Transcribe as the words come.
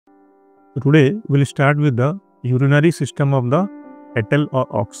Today we'll start with the urinary system of the cattle or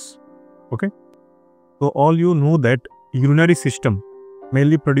ox. Okay. So all you know that urinary system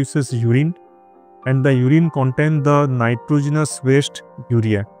mainly produces urine, and the urine contains the nitrogenous waste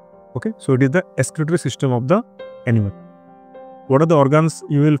urea. Okay. So it is the excretory system of the animal. What are the organs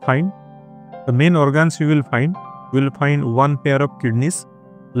you will find? The main organs you will find one pair of kidneys,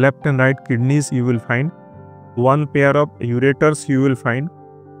 left and right kidneys you will find, one pair of ureters you will find,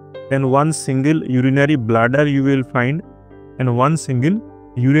 then one single urinary bladder you will find, and one single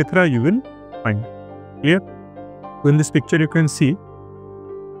urethra you will find. Clear? So in this picture you can see,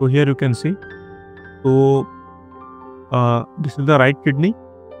 so here you can see, so this is the right kidney,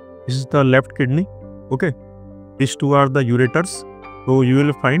 this is the left kidney. Okay, these two are the ureters. So you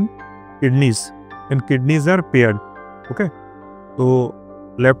will find kidneys, and kidneys are paired. Okay, so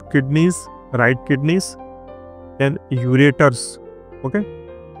left kidneys, right kidneys, then ureters. Okay,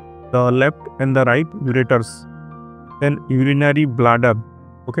 the left and the right ureters, then urinary bladder.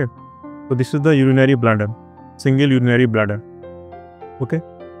 Okay, so this is the urinary bladder, single urinary bladder. Okay,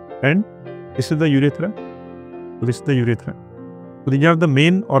 and this is the urethra. So this is the urethra. So these are the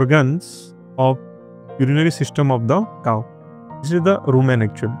main organs of urinary system of the cow. This is the rumen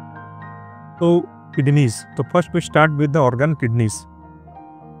actually. So kidneys. So first we start with the organ kidneys.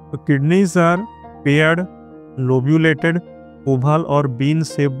 So kidneys are paired, lobulated, oval or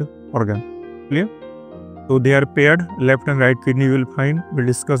bean-shaped organ. Clear? So they are paired, left and right kidney you will find. We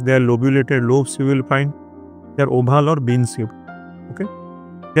discuss their lobulated lobes you will find. They are oval or bean-shaped. Okay.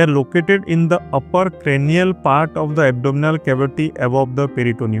 They are located in the upper cranial part of the abdominal cavity above the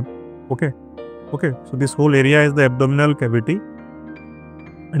peritoneum. Okay. Okay. So this whole area is the abdominal cavity.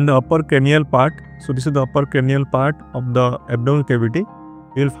 In the upper cranial part, so this is the upper cranial part of the abdominal cavity,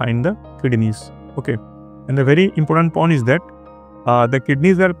 you will find the kidneys. Okay. And the very important point is that the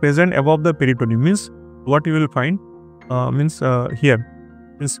kidneys are present above the peritoneum. Means what you will find here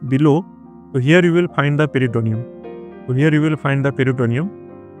means below. So here you will find the peritoneum. So here you will find the peritoneum,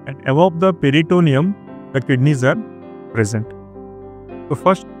 and above the peritoneum the kidneys are present. So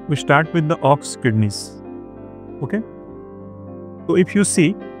first we start with the ox kidneys. Okay. So if you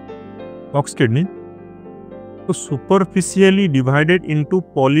see ox kidney, so superficially divided into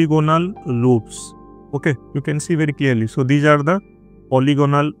polygonal lobes. Okay, you can see very clearly. So these are the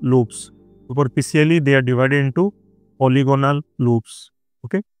polygonal lobes. Superficially they are divided into polygonal lobes.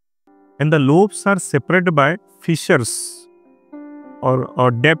 Okay, and the lobes are separated by fissures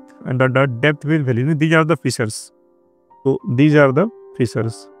or depth, and the depth will vary. These are the fissures. So these are the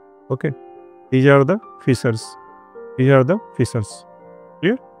fissures. Okay, these are the fissures. These are the fissures.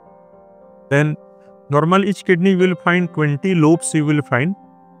 Clear? Then normal each kidney will find 20 lobes you will find,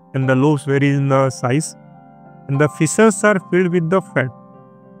 and the lobes vary in the size, and the fissures are filled with the fat.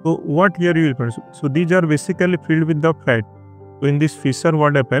 So what here you will find? So these are basically filled with the fat. So in this fissure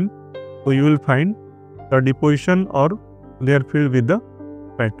what happen? So you will find the deposition, or they are filled with the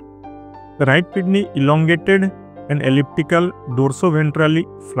fat. The right kidney elongated and elliptical, dorsoventrally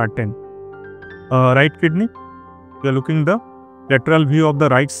flattened. Right kidney, we are looking the lateral view of the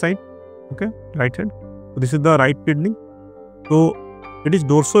right side. Okay, right hand. So this is the right kidney. So it is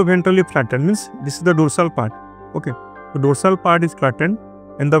dorsoventrally flattened, means this is the dorsal part. Okay, the dorsal part is flattened,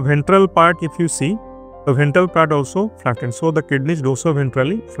 and the ventral part, if you see, the ventral part also flattened. So the kidney is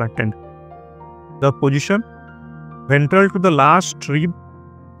dorsoventrally flattened. The position, ventral to the last rib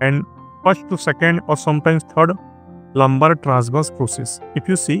and first to second or sometimes third lumbar transverse process. If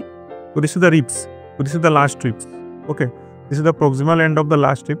you see, so this is the ribs. So this is the last ribs. Okay, this is the proximal end of the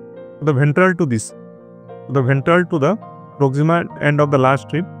last rib. So the ventral to this. So the ventral to the proximal end of the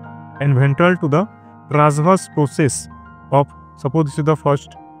last rib, and ventral to the transverse process of, suppose this is the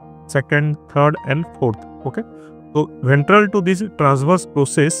first, second, third and fourth. Okay, so ventral to this transverse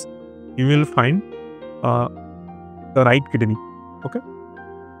process you will find the right kidney. Okay,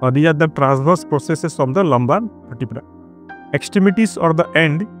 these are the transverse processes of the lumbar vertebra. Extremities or the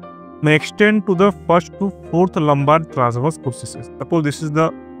end may extend to the first to fourth lumbar transverse processes. Suppose this is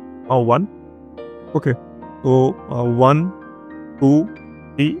the 1. Okay, so 1, 2,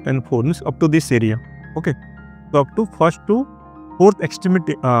 3 and 4 means up to this area. Okay, so up to first to fourth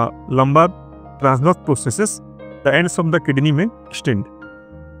extremity lumbar transverse processes, the ends of the kidney may extend.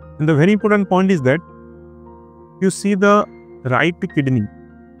 And the very important point is that you see the right kidney.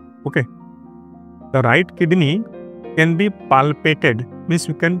 Okay, the right kidney can be palpated, means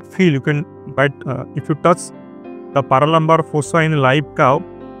you can feel, you can bite, if you touch the paralumbar fossa in a live cow,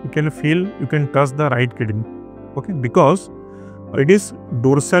 you can feel, you can touch the right kidney. Okay, because it is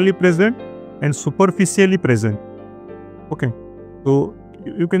dorsally present and superficially present. Okay, so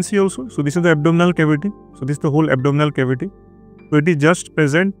you can see also. So this is the abdominal cavity. So this is the whole abdominal cavity. So it is just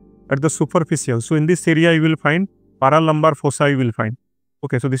present at the superficial. So in this area you will find paralumbar fossa you will find.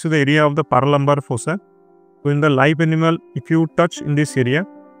 Okay, so this is the area of the paralumbar fossa. So in the live animal, if you touch in this area,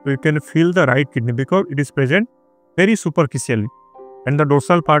 so you can feel the right kidney because it is present very superficially and the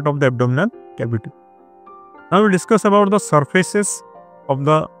dorsal part of the abdominal cavity. Now we discuss about the surfaces of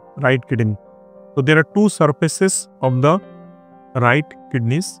the right kidney. So there are two surfaces of the right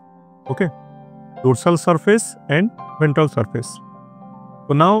kidneys. Okay, dorsal surface and ventral surface.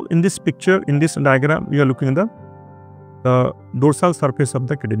 So now in this picture, in this diagram, we are looking at the dorsal surface of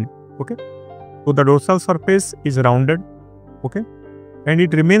the kidney. Okay, so the dorsal surface is rounded. Okay, and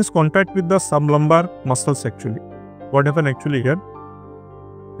it remains contact with the sublumbar muscles actually. What happened actually here?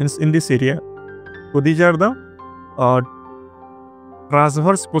 In this area, so these are the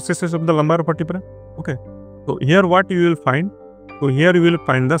transverse processes of the lumbar vertebra. Okay, so here what you will find? So here you will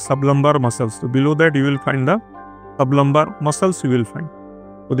find the sublumbar muscles. So below that you will find the sublumbar muscles you will find.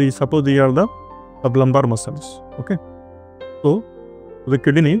 So suppose these are the sublumbar muscles. Okay, so the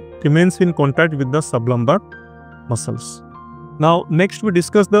kidney remains in contact with the sublumbar muscles. Now next we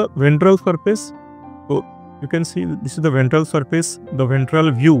discuss the ventral surface. So you can see this is the ventral surface, the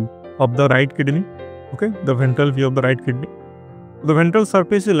ventral view of the right kidney. Okay, the ventral view of the right kidney. The ventral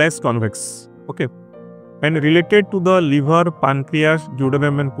surface is less convex. Okay, and related to the liver, pancreas,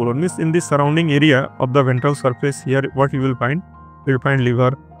 duodenum and colon. Means in this surrounding area of the ventral surface, here what you will find? You will find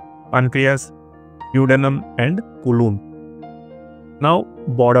liver, pancreas, duodenum and colon. Now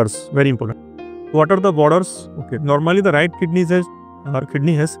borders, very important. What are the borders? Okay, normally the right kidney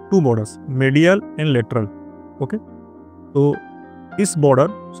has two borders, medial and lateral. Okay, so this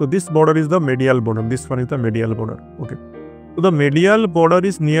border is the medial border. This one is the medial border. Okay, so the medial border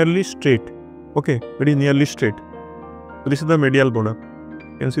is nearly straight. Okay, it is nearly straight. So this is the medial border.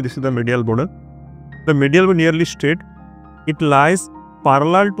 You can see this is the medial border. The medial is nearly straight. It lies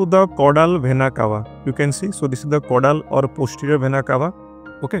parallel to the caudal vena cava. You can see. So this is the caudal or posterior vena cava.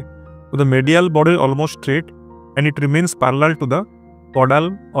 Okay, so the medial border is almost straight and it remains parallel to the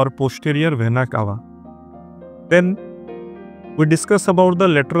caudal or posterior vena cava. Then we discuss about the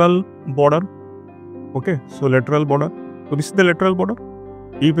lateral border. Okay, so lateral border. So this is the lateral border.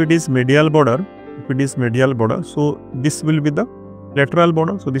 If it is medial border, so this will be the lateral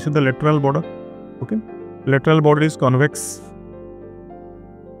border. So this is the lateral border. Okay, lateral border is convex.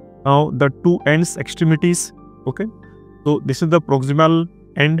 Now the two ends extremities. Okay, so this is the proximal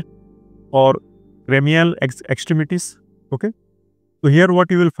end or cranial extremities. Okay, so here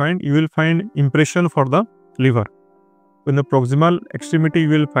what you will find? You will find impression for the liver. In the proximal extremity, you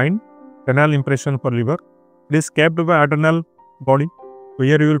will find canal impression for liver. It is capped by adrenal body. So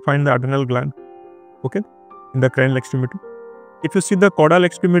here you will find the adrenal gland. Okay, in the cranial extremity. If you see the caudal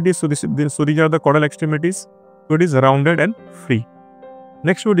extremities, so these are the caudal extremities. So it is rounded and free.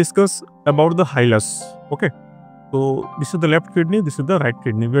 Next we discuss about the hilus. Okay, so this is the left kidney. This is the right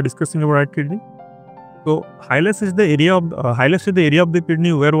kidney. We are discussing about right kidney. So hilus is the area of the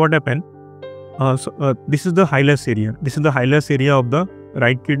kidney where what happened. This is the hilus area. This is the hilus area of the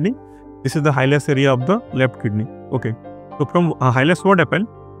right kidney. This is the hilus area of the left kidney. Okay. So from hilus what happened?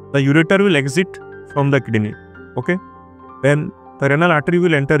 The ureter will exit from the kidney. Okay. Then the renal artery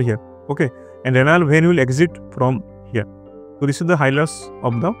will enter here. Okay. And renal vein will exit from here. So this is the hilus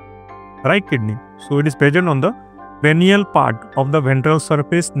of the right kidney. So it is present on the cranial part of the ventral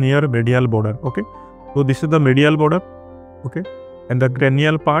surface near medial border. Okay. So this is the medial border. Okay. And the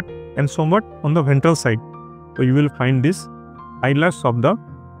cranial part and somewhat on the ventral side. So you will find this hilus of the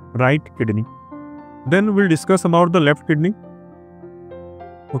right kidney. Then we'll discuss about the left kidney.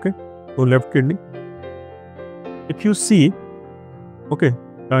 Okay, so left kidney. If you see, okay,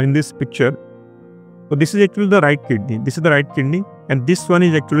 in this picture, so this is actually the right kidney. This is the right kidney, and this one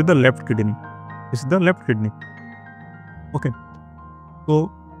is actually the left kidney. This is the left kidney. Okay,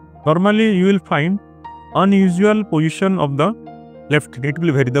 so normally you will find unusual position of the left kidney. It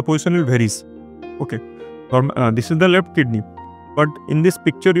will vary. The position will varies. Okay, this is the left kidney. But in this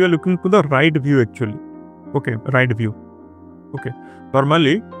picture, you are looking to the right view actually. Okay, right view. Okay,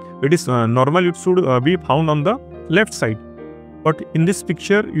 normally it should be found on the left side. But in this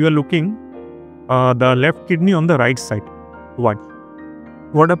picture, you are looking the left kidney on the right side. Why?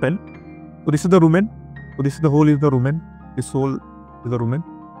 What happened? So this is the rumen. So this is the whole is the rumen. This whole is the rumen.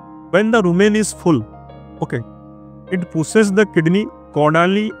 When the rumen is full, okay, it pushes the kidney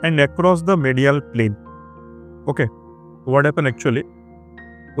caudally and across the medial plane. Okay. What happened actually?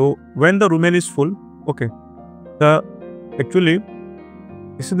 So when the rumen is full, okay,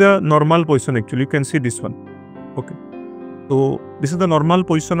 this is the normal position actually. You can see this one. Okay, So this is the normal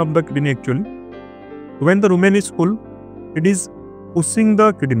position of the kidney actually. When the rumen is full, it is pushing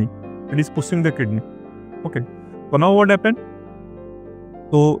the kidney. Okay. So now what happened?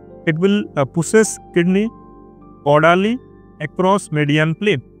 So it will pushes kidney caudally across median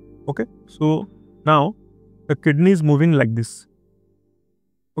plane. Okay. So now the kidney is moving like this.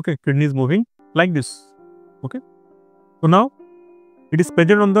 Okay. Kidney is moving like this. Okay. So now it is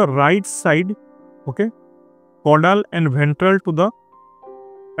present on the right side. Okay. Caudal and ventral to the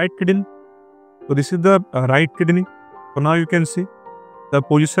right kidney. So this is the right kidney. So now you can see the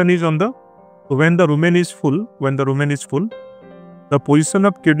position is on the, so when the rumen is full, the position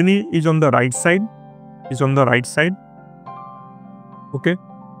of kidney is on the right side, okay,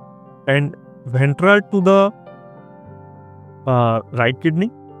 and ventral to the right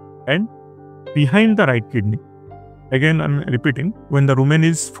kidney and behind the right kidney. Again, I am repeating, when the rumen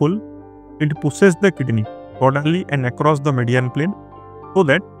is full, it pushes the kidney caudally and across the median plane, so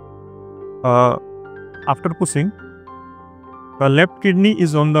that after pushing, the left kidney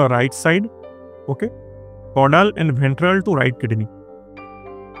is on the right side, okay, caudal and ventral to right kidney.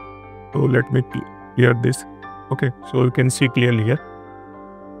 So let me clear this. Okay, so you can see clearly here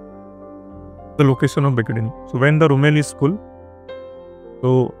the location of the kidney. So when the rumen is full,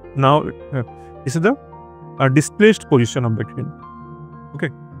 so now this is the displaced position of the kidney. Okay,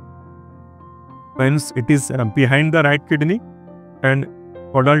 hence it is behind the right kidney and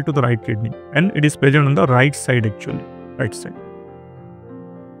caudal to the right kidney, and it is present on the right side actually, right side.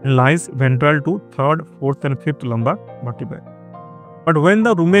 And lies ventral to third, fourth and fifth lumbar vertebrae. But when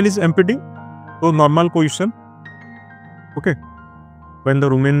the rumen is empty, so normal position. Okay, when the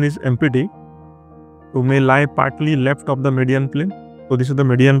rumen is empty, so may lie partly left of the median plane. So this is the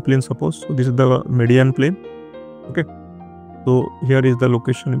median plane, suppose. So this is the median plane. Okay, so here is the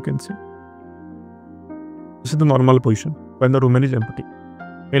location, you can see. This is the normal position when the rumen is empty.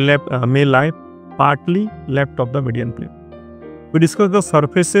 May lie partly left of the median plane. We discuss the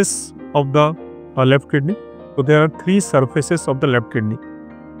surfaces of the left kidney. So there are three surfaces of the left kidney.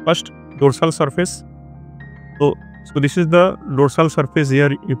 First, dorsal surface. So this is the dorsal surface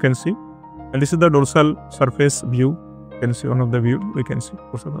here, you can see, and this is the dorsal surface view. You can see one of the view. We can see.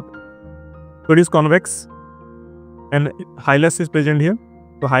 So it is convex, and hilus is present here.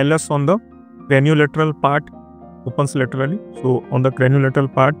 So hilus on the craniolateral part opens laterally. So on the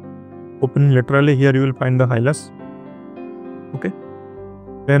craniolateral part opening laterally, here you will find the hilus. Okay.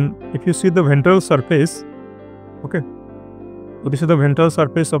 Then if you see the ventral surface, okay, so this is the ventral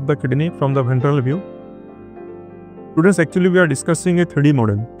surface of the kidney from the ventral view. Students, actually we are discussing a 3D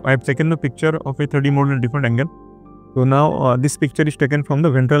model. I have taken the picture of a 3D model in different angle. So now this picture is taken from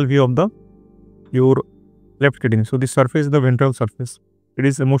the ventral view of your left kidney. So this surface is the ventral surface. It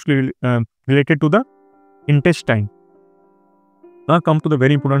is mostly related to the intestine. Now come to the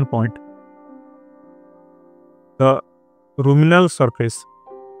very important point. The ruminal surface.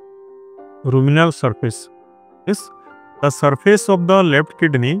 Is the surface of the left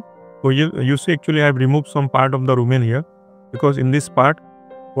kidney. So you see, actually I have removed some part of the rumen here, because in this part,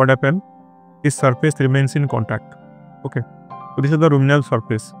 what happened? This surface remains in contact. Okay. So this is the ruminal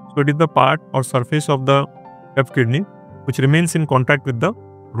surface. So it is the part or surface of the left kidney which remains in contact with the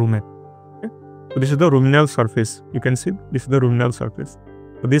rumen. Okay. So this is the ruminal surface. You can see this is the ruminal surface.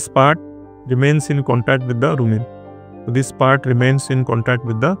 So this part remains in contact with the rumen. So this part remains in contact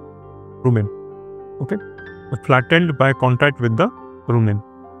with the rumen. Okay. Flattened by contact with the rumen.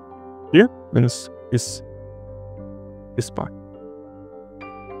 Here means this part,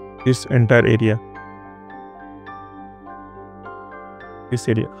 this entire area, this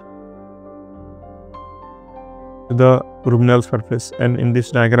area, the ruminal surface, and in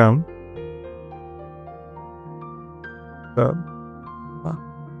this diagram,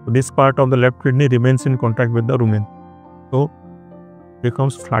 this part of the left kidney remains in contact with the rumen, so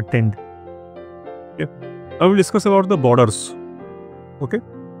becomes flattened. Okay. Now we will discuss about the borders. Okay.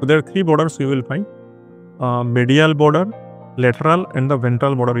 So there are three borders you will find: medial border, lateral, and the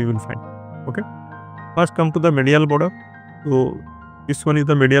ventral border you will find. Okay. First come to the medial border. So this one is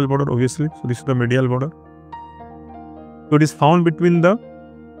the medial border, obviously. So this is the medial border. So it is found between the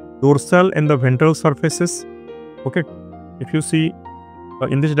dorsal and the ventral surfaces. Okay. If you see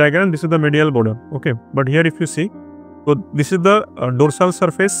in this diagram, this is the medial border. Okay. But here if you see, so this is the dorsal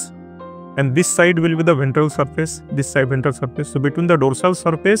surface, and this side will be the ventral surface, this side ventral surface. So between the dorsal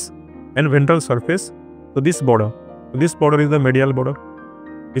surface and ventral surface, so this border is the medial border.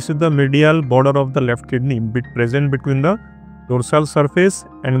 This is the medial border of the left kidney present between the dorsal surface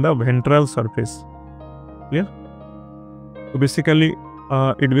and the ventral surface. Clear? So basically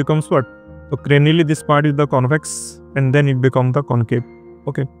it becomes what? So cranially this part is the convex and then it becomes the concave.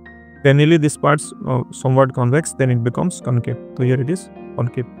 Okay. Generally this part's somewhat convex, then it becomes concave. So here it is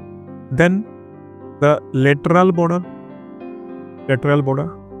concave. Then the lateral border,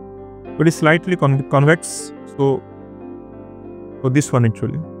 it is slightly convex. So this one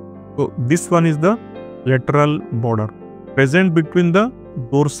actually. So this one is the lateral border present between the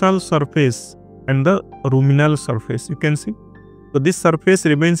dorsal surface and the ruminal surface. You can see. So this surface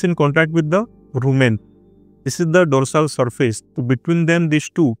remains in contact with the rumen. This is the dorsal surface. So between them, these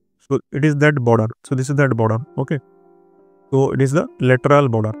two. So it is that border. So this is that border. Okay. So it is the lateral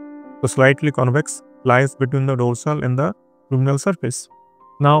border. So slightly convex, lies between the dorsal and the ruminal surface.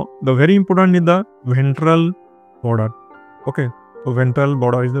 Now the very important is the ventral border. Okay. So ventral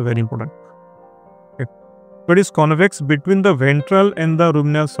border is the very important. Okay. So it is convex between the ventral and the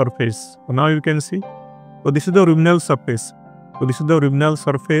ruminal surface. So now you can see. So this is the ruminal surface. So this is the ruminal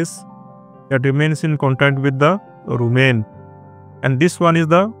surface that remains in contact with the rumen, and this one is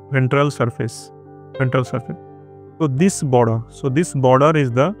the ventral surface. So this border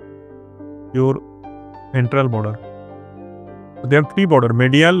is the your ventral border. So there are three border: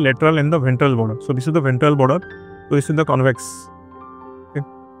 medial, lateral, and the ventral border. So this is the ventral border. So this is the convex. Okay.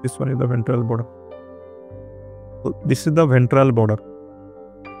 This one is the ventral border. So this is the ventral border.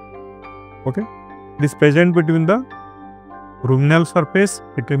 Okay. It is present between the ruminal surface,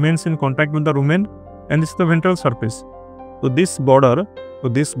 it remains in contact with the rumen, and this is the ventral surface. So this border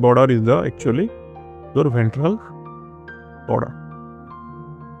is the actually your ventral border.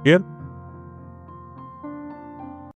 Here